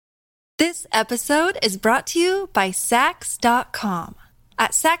This episode is brought to you by Sax.com.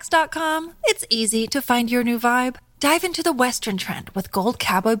 At Sax.com, it's easy to find your new vibe. Dive into the Western trend with gold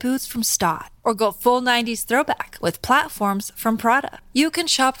cowboy boots from Stott, or go full 90s throwback with platforms from Prada. You can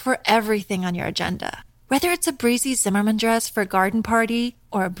shop for everything on your agenda, whether it's a breezy Zimmermann dress for a garden party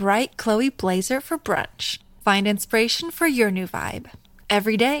or a bright Chloe blazer for brunch. Find inspiration for your new vibe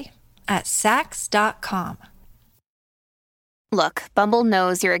every day at Sax.com. Look, Bumble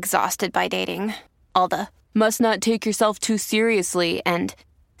knows you're exhausted by dating. All the, must not take yourself too seriously, and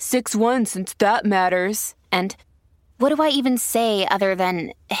 6'1" since that matters, and what do I even say other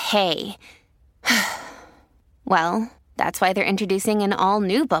than, hey? Well, that's why they're introducing an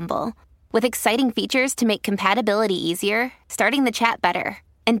all-new Bumble, with exciting features to make compatibility easier, starting the chat better,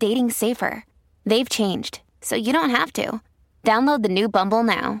 and dating safer. They've changed, so you don't have to. Download the new Bumble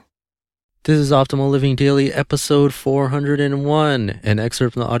now. This is Optimal Living Daily, episode 401, an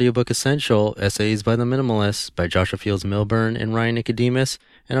excerpt from the audiobook Essential, Essays by the Minimalists by Joshua Fields Millburn and Ryan Nicodemus,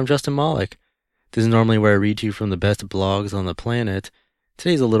 and I'm Justin Malik. This is normally where I read to you from the best blogs on the planet.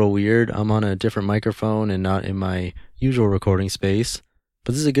 Today's a little weird. I'm on a different microphone and not in my usual recording space,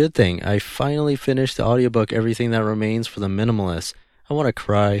 but this is a good thing. I finally finished the audiobook Everything That Remains for the Minimalists. I want to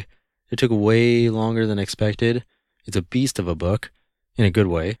cry. It took way longer than expected. It's a beast of a book, in a good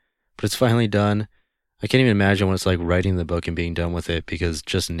way. But it's finally done. I can't even imagine what it's like writing the book and being done with it, because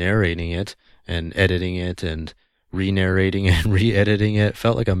just narrating it and editing it and re-narrating and re-editing it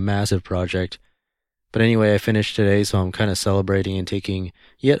felt like a massive project. But anyway, I finished today, so I'm kind of celebrating and taking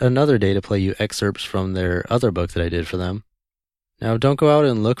yet another day to play you excerpts from their other book that I did for them. Now, don't go out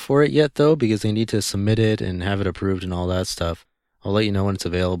and look for it yet, though, because they need to submit it and have it approved and all that stuff. I'll let you know when it's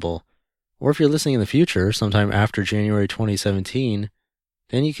available. Or if you're listening in the future, sometime after January 2017,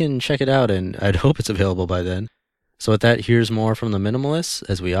 then you can check it out, and I'd hope it's available by then. So with that, here's more from the Minimalists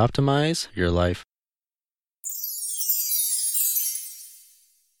as we optimize your life.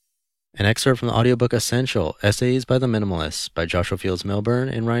 An excerpt from the audiobook Essential, Essays by the Minimalists by Joshua Fields Millburn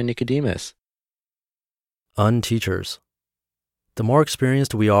and Ryan Nicodemus. Unteachers. The more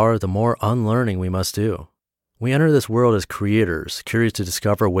experienced we are, the more unlearning we must do. We enter this world as creators, curious to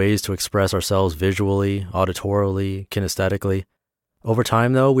discover ways to express ourselves visually, auditorily, kinesthetically. Over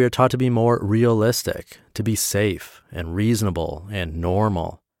time, though, we are taught to be more realistic, to be safe and reasonable and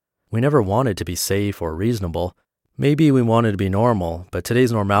normal. We never wanted to be safe or reasonable. Maybe we wanted to be normal, but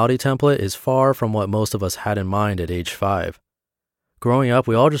today's normality template is far from what most of us had in mind at age 5. Growing up,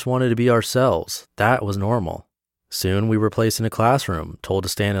 we all just wanted to be ourselves. That was normal. Soon, we were placed in a classroom, told to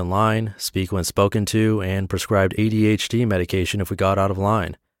stand in line, speak when spoken to, and prescribed ADHD medication if we got out of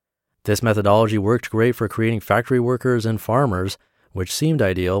line. This methodology worked great for creating factory workers and farmers, which seemed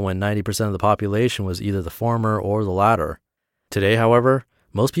ideal when 90% of the population was either the former or the latter. Today, however,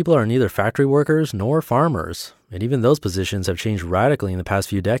 most people are neither factory workers nor farmers, and even those positions have changed radically in the past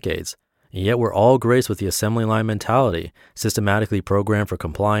few decades. And yet we're all graced with the assembly line mentality, systematically programmed for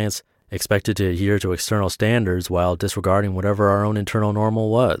compliance, expected to adhere to external standards while disregarding whatever our own internal normal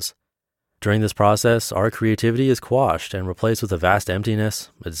was. During this process, our creativity is quashed and replaced with a vast emptiness,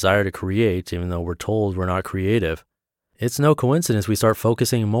 a desire to create even though we're told we're not creative. It's no coincidence we start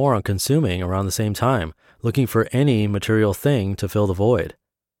focusing more on consuming around the same time, looking for any material thing to fill the void.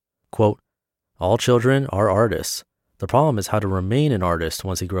 Quote, all children are artists. The problem is how to remain an artist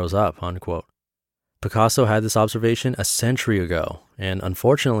once he grows up, unquote. Picasso had this observation a century ago, and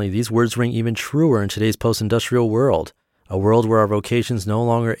unfortunately these words ring even truer in today's post-industrial world, a world where our vocations no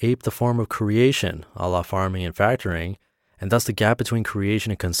longer ape the form of creation, a la farming and factoring, and thus the gap between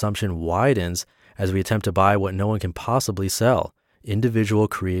creation and consumption widens as we attempt to buy what no one can possibly sell, individual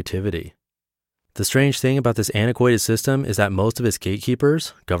creativity. The strange thing about this antiquated system is that most of its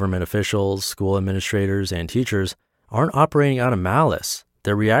gatekeepers, government officials, school administrators, and teachers, aren't operating out of malice.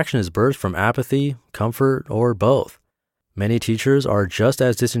 Their reaction is birthed from apathy, comfort, or both. Many teachers are just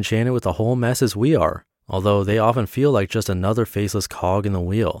as disenchanted with the whole mess as we are, although they often feel like just another faceless cog in the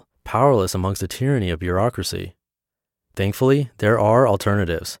wheel, powerless amongst the tyranny of bureaucracy. Thankfully, there are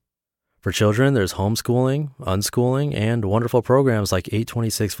alternatives. For children, there's homeschooling, unschooling, and wonderful programs like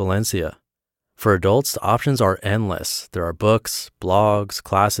 826 Valencia. For adults, the options are endless. There are books, blogs,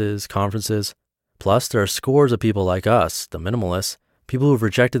 classes, conferences. Plus, there are scores of people like us, the minimalists, people who've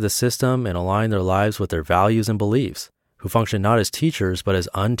rejected the system and aligned their lives with their values and beliefs, who function not as teachers but as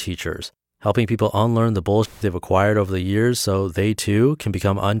unteachers, helping people unlearn the bullshit they've acquired over the years so they too can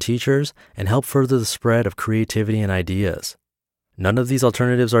become unteachers and help further the spread of creativity and ideas. None of these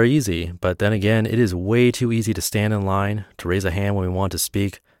alternatives are easy, but then again, it is way too easy to stand in line, to raise a hand when we want to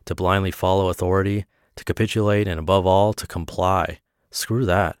speak, to blindly follow authority, to capitulate, and above all, to comply. Screw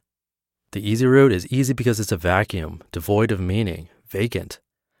that. The easy route is easy because it's a vacuum, devoid of meaning, vacant.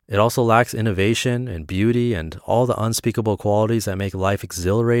 It also lacks innovation and beauty and all the unspeakable qualities that make life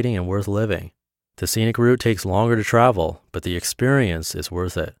exhilarating and worth living. The scenic route takes longer to travel, but the experience is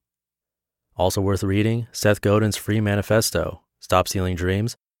worth it. Also worth reading, Seth Godin's free manifesto, Stop Stealing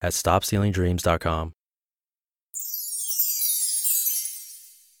Dreams, at stopstealingdreams.com.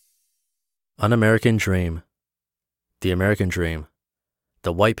 An American Dream. The American Dream.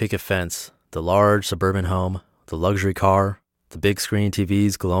 The white picket fence, the large suburban home, the luxury car, the big screen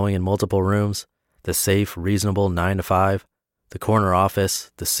TVs glowing in multiple rooms, the safe, reasonable 9 to 5, the corner office,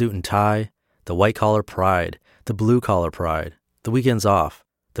 the suit and tie, the white-collar pride, the blue-collar pride, the weekends off,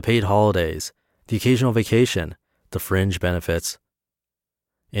 the paid holidays, the occasional vacation, the fringe benefits.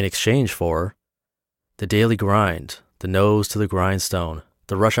 In exchange for the daily grind, the nose to the grindstone,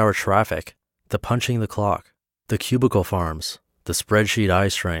 the rush hour traffic, the punching the clock, the cubicle farms, the spreadsheet eye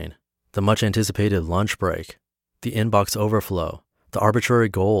strain, the much-anticipated lunch break, the inbox overflow, the arbitrary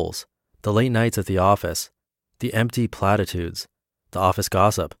goals, the late nights at the office, the empty platitudes, the office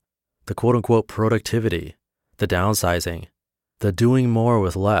gossip, the quote-unquote productivity, the downsizing, the doing more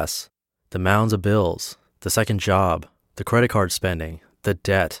with less, the mounds of bills, the second job, the credit card spending, the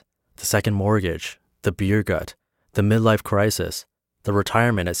debt, the second mortgage, the beer gut, the midlife crisis, the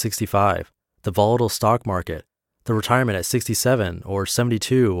retirement at 65, the volatile stock market, the retirement at 67 or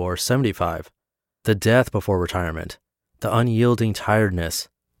 72 or 75, the death before retirement, the unyielding tiredness,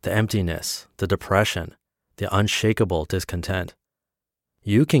 the emptiness, the depression, the unshakable discontent.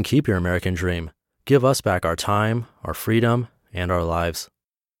 You can keep your American dream. Give us back our time, our freedom, and our lives.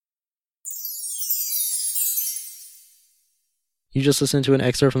 You just listened to an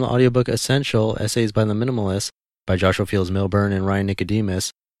excerpt from the audiobook Essential, Essays by the Minimalist by Joshua Fields Millburn and Ryan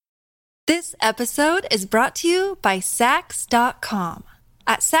Nicodemus. This episode is brought to you by Saks.com.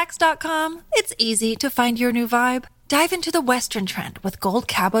 At Saks.com, it's easy to find your new vibe. Dive into the Western trend with gold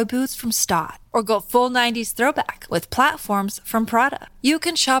cowboy boots from Stott, or go full 90s throwback with platforms from Prada. You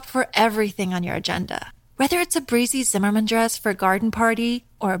can shop for everything on your agenda, whether it's a breezy Zimmermann dress for a garden party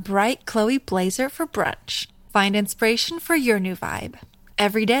or a bright Chloe blazer for brunch. Find inspiration for your new vibe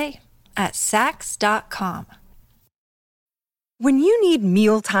every day at Saks.com. When you need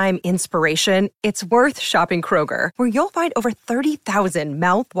mealtime inspiration, it's worth shopping Kroger, where you'll find over 30,000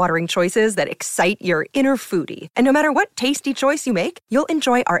 mouth-watering choices that excite your inner foodie. And no matter what tasty choice you make, you'll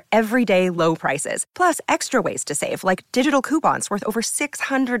enjoy our everyday low prices, plus extra ways to save, like digital coupons worth over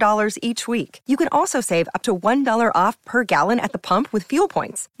 $600 each week. You can also save up to $1 off per gallon at the pump with fuel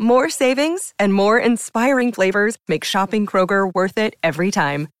points. More savings and more inspiring flavors make shopping Kroger worth it every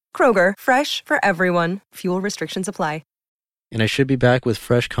time. Kroger, fresh for everyone. Fuel restrictions apply. And I should be back with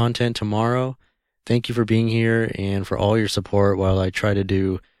fresh content tomorrow. Thank you for being here and for all your support while I try to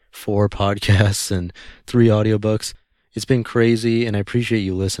do 4 podcasts and 3 audiobooks. It's been crazy, and I appreciate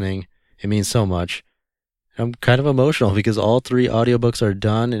you listening. It means so much. I'm kind of emotional because all 3 audiobooks are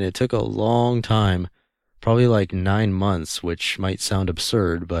done, and it took a long time, probably like 9 months, which might sound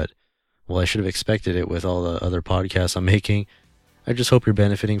absurd, but, well, I should have expected it with all the other podcasts I'm making. I just hope you're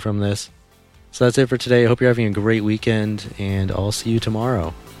benefiting from this. So that's it for today. I hope you're having a great weekend, and I'll see you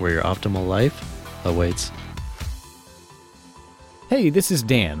tomorrow, where your optimal life awaits. Hey, this is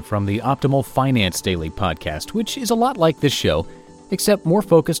Dan from the Optimal Finance Daily podcast, which is a lot like this show, except more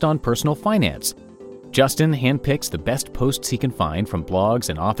focused on personal finance. Justin handpicks the best posts he can find from blogs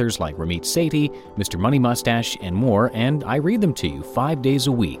and authors like Ramit Sethi, Mr. Money Mustache, and more, and I read them to you 5 days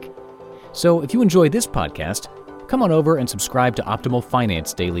a week. So if you enjoy this podcast, come on over and subscribe to Optimal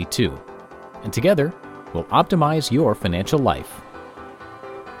Finance Daily too. And together, we'll optimize your financial life.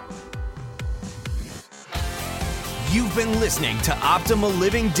 You've been listening to Optimal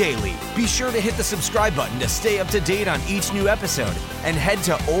Living Daily. Be sure to hit the subscribe button to stay up to date on each new episode. And head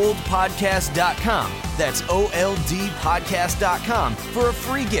to oldpodcast.com, that's OLDpodcast.com, for a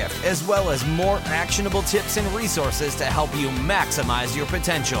free gift as well as more actionable tips and resources to help you maximize your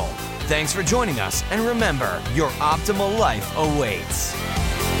potential. Thanks for joining us, and remember, your optimal life awaits.